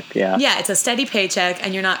 Steady paycheck, yeah. Yeah, it's a steady paycheck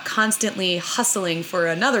and you're not constantly hustling for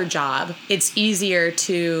another job. It's easier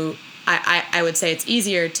to... I would say it's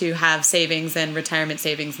easier to have savings and retirement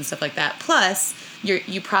savings and stuff like that. Plus,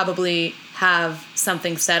 you probably have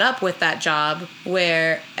something set up with that job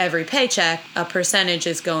where every paycheck, a percentage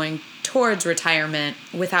is going towards retirement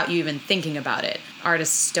without you even thinking about it.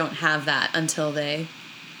 Artists don't have that until they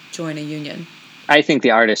join a union. I think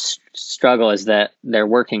the artist's struggle is that they're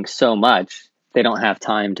working so much, they don't have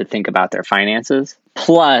time to think about their finances.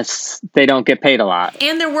 Plus, they don't get paid a lot.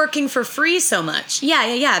 And they're working for free so much.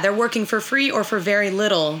 Yeah. They're working for free or for very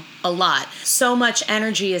little a lot. So much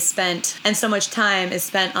energy is spent and so much time is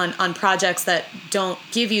spent on projects that don't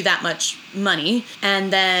give you that much money.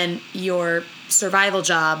 And then your survival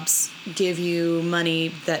jobs give you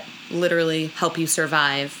money that literally help you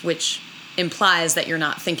survive, which implies that you're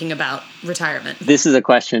not thinking about retirement. This is a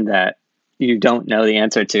question that you don't know the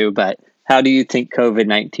answer to, but how do you think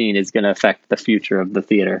COVID-19 is going to affect the future of the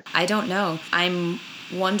theater? I don't know. I'm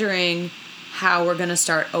wondering how we're going to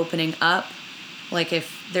start opening up. Like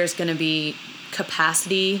if there's going to be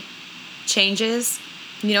capacity changes.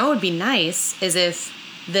 What would be nice is if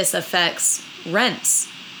this affects rents.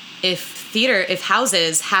 If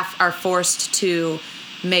houses are forced to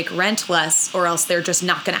make rent less, or else they're just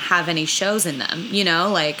not going to have any shows in them.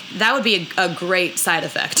 That would be a great side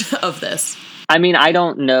effect of this. I mean, I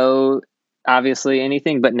don't know obviously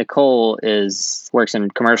anything, but Nicole works in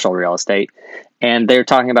commercial real estate, and they're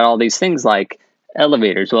talking about all these things like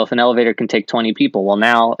elevators. Well, if an elevator can take 20 people, well,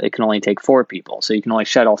 now it can only take 4 people. So you can only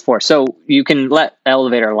shuttle 4. So you can let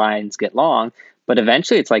elevator lines get long, but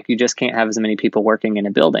eventually it's like you just can't have as many people working in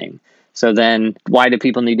a building. So then why do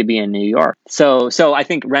people need to be in New York? So I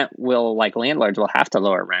think landlords will have to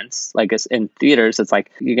lower rents. Like in theaters, it's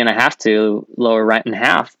like you're going to have to lower rent in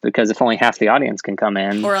half, because if only half the audience can come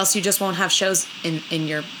in. Or else you just won't have shows in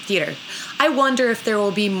your theater. I wonder if there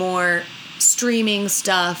will be more streaming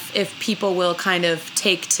stuff, if people will kind of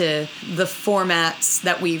take to the formats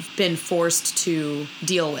that we've been forced to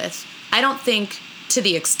deal with. I don't think to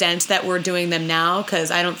the extent that we're doing them now, because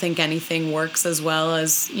I don't think anything works as well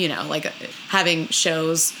as, like having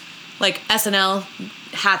shows like SNL.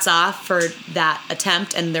 Hats off for that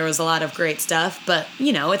attempt, and there was a lot of great stuff, but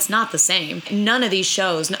it's not the same. None of these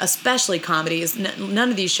shows, especially comedies, none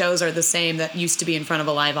of these shows are the same that used to be in front of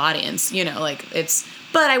a live audience.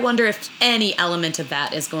 But I wonder if any element of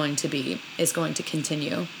that is going to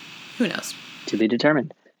continue. Who knows? To be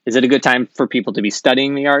determined. Is it a good time for people to be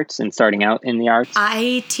studying the arts and starting out in the arts?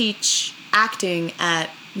 I teach acting at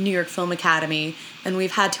New York Film Academy, and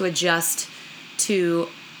we've had to adjust to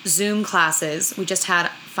Zoom classes. We just had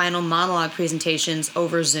final monologue presentations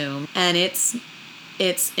over Zoom, and it's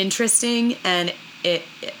interesting, and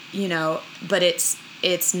but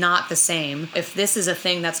it's not the same. If this is a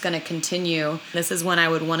thing that's going to continue, this is when I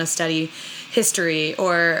would want to study history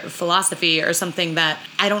or philosophy or something that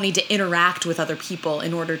I don't need to interact with other people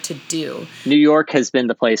in order to do. New York has been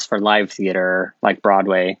the place for live theater, like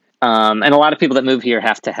Broadway. And a lot of people that move here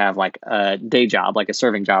have to have like a day job, like a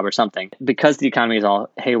serving job or something. Because the economy is all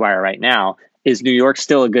haywire right now, is New York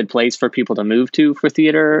still a good place for people to move to for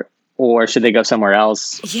theater? Or should they go somewhere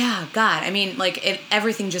else? Yeah, God. I mean,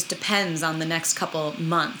 everything just depends on the next couple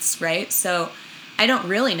months, right? So I don't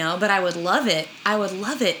really know, but I would love it. I would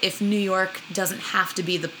love it if New York doesn't have to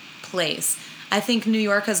be the place. I think New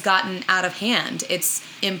York has gotten out of hand. It's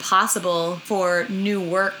impossible for new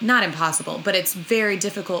work, not impossible, but it's very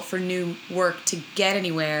difficult for new work to get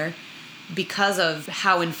anywhere because of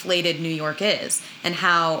how inflated New York is and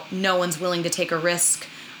how no one's willing to take a risk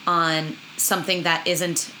on something that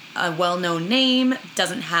isn't a well-known name,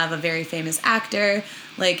 doesn't have a very famous actor.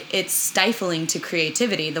 It's stifling to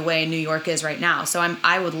creativity the way New York is right now. So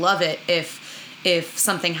I would love it if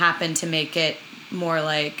something happened to make it more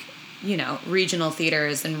like, regional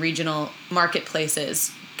theaters and regional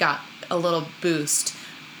marketplaces got a little boost.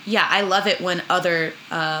 Yeah, I love it when other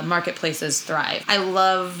marketplaces thrive. I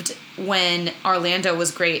loved when Orlando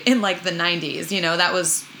was great in the 90s. That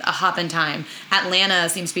was a hop in time. Atlanta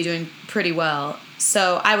seems to be doing pretty well.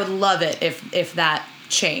 So I would love it if that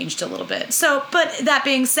changed a little bit. So, but that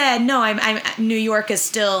being said, no, I'm New York is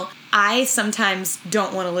still. I sometimes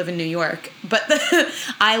don't want to live in New York, but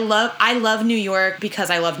I love New York because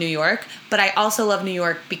I love New York, but I also love New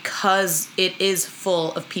York because it is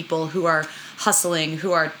full of people who are hustling,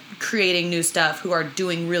 who are creating new stuff, who are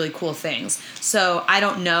doing really cool things. So I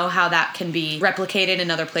don't know how that can be replicated in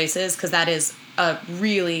other places, because that is a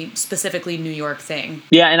really specifically New York thing.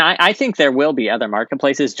 Yeah, and I think there will be other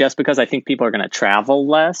marketplaces, just because I think people are going to travel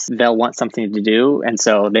less. They'll want something to do, and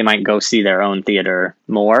so they might go see their own theater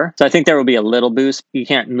more. So I think there will be a little boost. You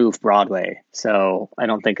can't move Broadway, so I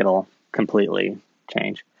don't think it'll completely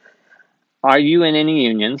change. Are you in any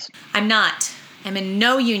unions? I'm not. I'm in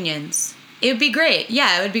no unions. It would be great.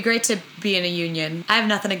 Yeah, it would be great to be in a union. I have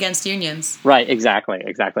nothing against unions. Right, exactly.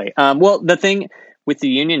 Well, the thing with the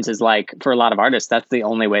unions is for a lot of artists, that's the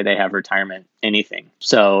only way they have retirement, anything.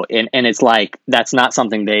 So, and it's that's not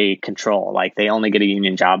something they control. They only get a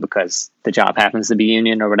union job because the job happens to be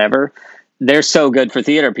union or whatever. They're so good for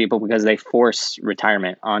theater people because they force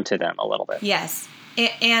retirement onto them a little bit. Yes.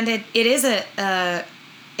 And it is a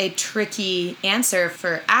tricky answer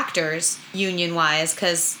for actors union-wise,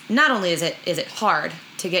 because not only is it hard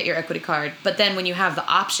to get your equity card, but then when you have the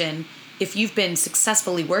option, if you've been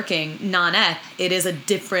successfully working non-ec, it is a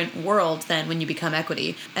different world than when you become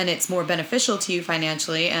equity, and it's more beneficial to you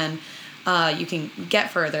financially, and you can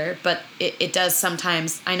get further. But it does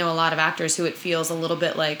sometimes. I know a lot of actors who it feels a little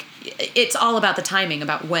bit like it's all about the timing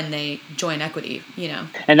about when they join equity,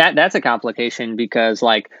 And that's a complication, because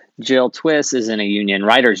Jill Twiss is in a union,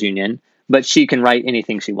 writers union, but she can write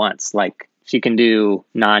anything she wants. She can do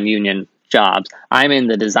non-union jobs. I'm in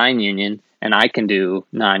the design union, and I can do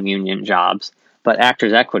non-union jobs. But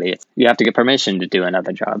Actors Equity, you have to get permission to do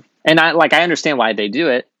another job. And I understand why they do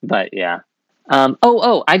it, but yeah.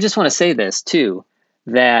 I just want to say this too,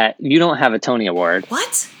 that you don't have a Tony Award.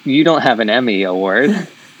 What? You don't have an Emmy Award.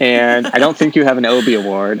 And I don't think you have an Obie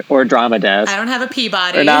Award or Drama Desk. I don't have a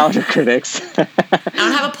Peabody. Or now the Critics. I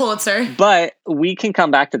don't have a Pulitzer. But we can come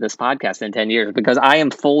back to this podcast in 10 years, because I am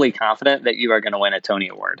fully confident that you are going to win a Tony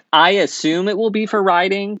Award. I assume it will be for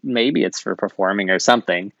writing. Maybe it's for performing or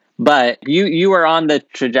something. But you are on the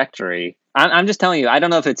trajectory I'm just telling you, I don't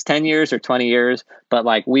know if it's 10 years or 20 years, but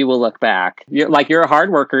like we will look back. You're a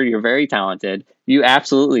hard worker. You're very talented. You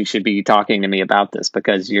absolutely should be talking to me about this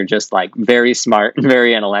because you're just like very smart and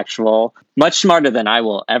very intellectual, much smarter than I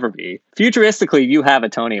will ever be. Futuristically, you have a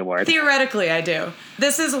Tony Award. Theoretically, I do.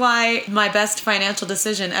 This is why my best financial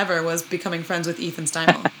decision ever was becoming friends with Ethan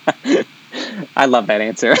Steinwell. I love that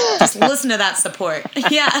answer. Just listen to that support.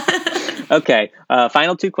 Yeah. Okay.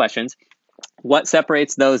 Final two questions. What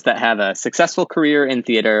separates those that have a successful career in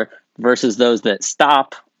theater versus those that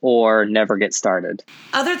stop or never get started?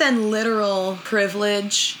 Other than literal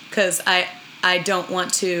privilege, because I don't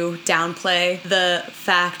want to downplay the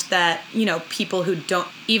fact that, you know, people who don't,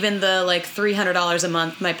 even the like $300 a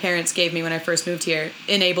month my parents gave me when I first moved here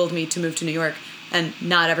enabled me to move to New York. And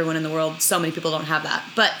not everyone in the world, so many people don't have that.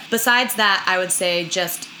 But besides that, I would say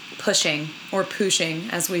just pushing or pushing,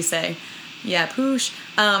 as we say. Yeah, push.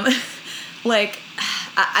 Like,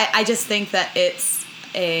 I just think that it's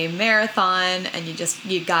a marathon and you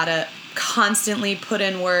gotta constantly put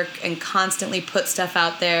in work and constantly put stuff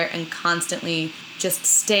out there and constantly just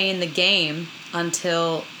stay in the game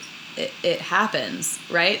until it happens,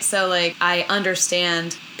 right? So like, I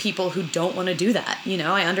understand people who don't want to do that. You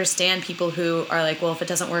know, I understand people who are like, well, if it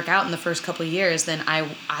doesn't work out in the first couple of years, then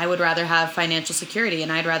I would rather have financial security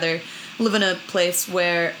and I'd rather live in a place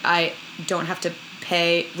where I don't have to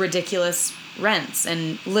pay ridiculous rents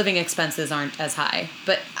and living expenses aren't as high.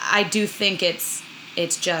 But I do think it's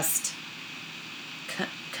just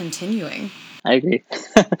continuing. I agree.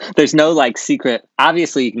 There's no like secret.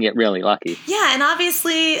 Obviously, you can get really lucky. Yeah, and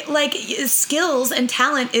obviously, like skills and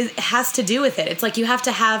talent has to do with it. It's like you have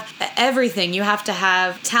to have everything. You have to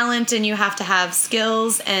have talent, and you have to have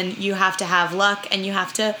skills, and you have to have luck, and you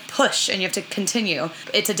have to push, and you have to continue.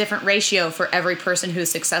 It's a different ratio for every person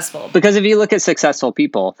who's successful. Because if you look at successful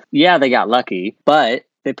people, yeah, they got lucky, but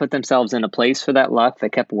they put themselves in a place for that luck. They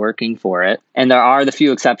kept working for it. And there are the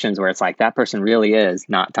few exceptions where it's like that person really is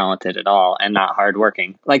not talented at all and not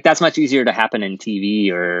hardworking. Like that's much easier to happen in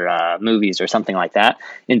TV or movies or something like that.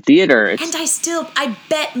 In theater, it's... And I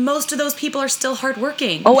bet most of those people are still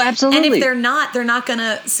hardworking. Oh, absolutely. And if they're not going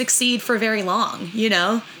to succeed for very long, you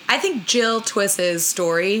know? I think Jill Twiss's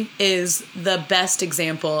story is the best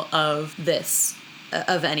example of this.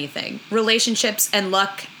 Of anything. Relationships and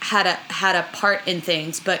luck had a part in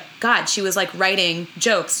things, but God, she was like writing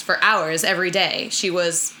jokes for hours every day. She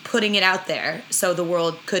was putting it out there so the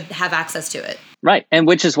world could have access to it. Right. And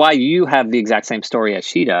which is why you have the exact same story as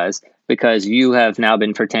she does, because you have now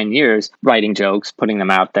been for 10 years writing jokes, putting them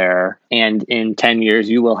out there, and in 10 years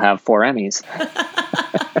you will have 4 Emmys.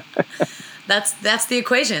 That's the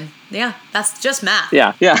equation. Yeah, that's just math.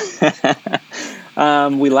 Yeah.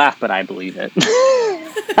 We laugh, but I believe it.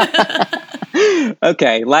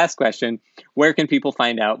 Okay, last question. Where can people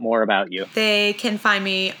find out more about you? They can find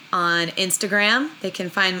me on Instagram. They can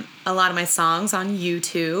find a lot of my songs on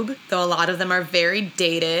YouTube, though a lot of them are very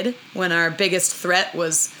dated, when our biggest threat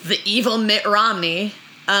was the evil Mitt Romney.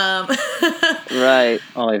 Right.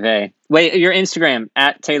 Oy vey. Wait, your Instagram,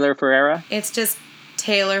 at Taylor Ferreira? It's just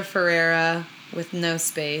Taylor Ferreira with no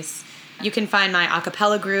space. You can find my a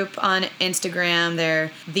cappella group on Instagram.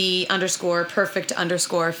 They're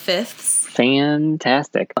the_perfect_fifths.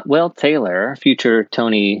 Fantastic. Well, Taylor, future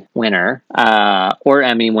Tony winner, or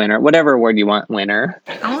Emmy winner, whatever award you want, winner.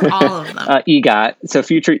 I want all of them. EGOT. So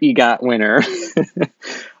future EGOT winner.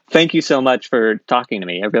 Thank you so much for talking to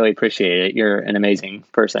me. I really appreciate it. You're an amazing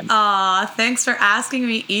person. Aw, thanks for asking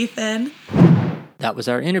me, Ethan. That was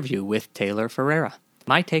our interview with Taylor Ferreira.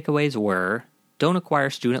 My takeaways were: don't acquire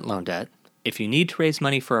student loan debt. If you need to raise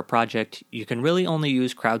money for a project, you can really only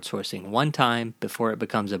use crowdsourcing one time before it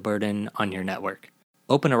becomes a burden on your network.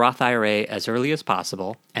 Open a Roth IRA as early as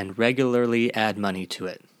possible and regularly add money to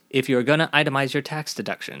it. If you're going to itemize your tax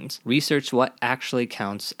deductions, research what actually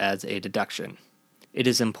counts as a deduction. It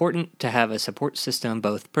is important to have a support system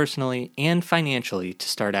both personally and financially to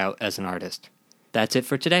start out as an artist. That's it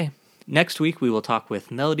for today. Next week, we will talk with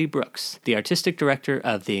Melody Brooks, the artistic director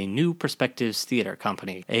of the New Perspectives Theater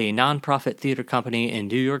Company, a nonprofit theater company in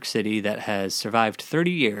New York City that has survived 30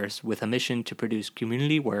 years with a mission to produce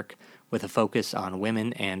community work with a focus on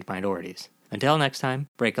women and minorities. Until next time,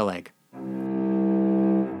 break a leg.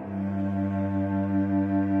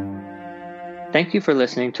 Thank you for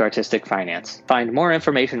listening to Artistic Finance. Find more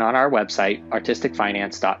information on our website,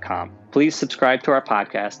 artisticfinance.com. Please subscribe to our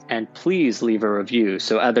podcast, and please leave a review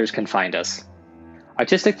so others can find us.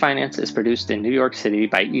 Artistic Finance is produced in New York City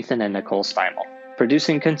by Ethan and Nicole Steimel.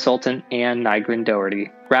 Producing consultant Ann Nygren Doherty.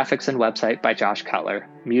 Graphics and website by Josh Cutler.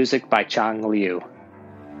 Music by Chang Liu.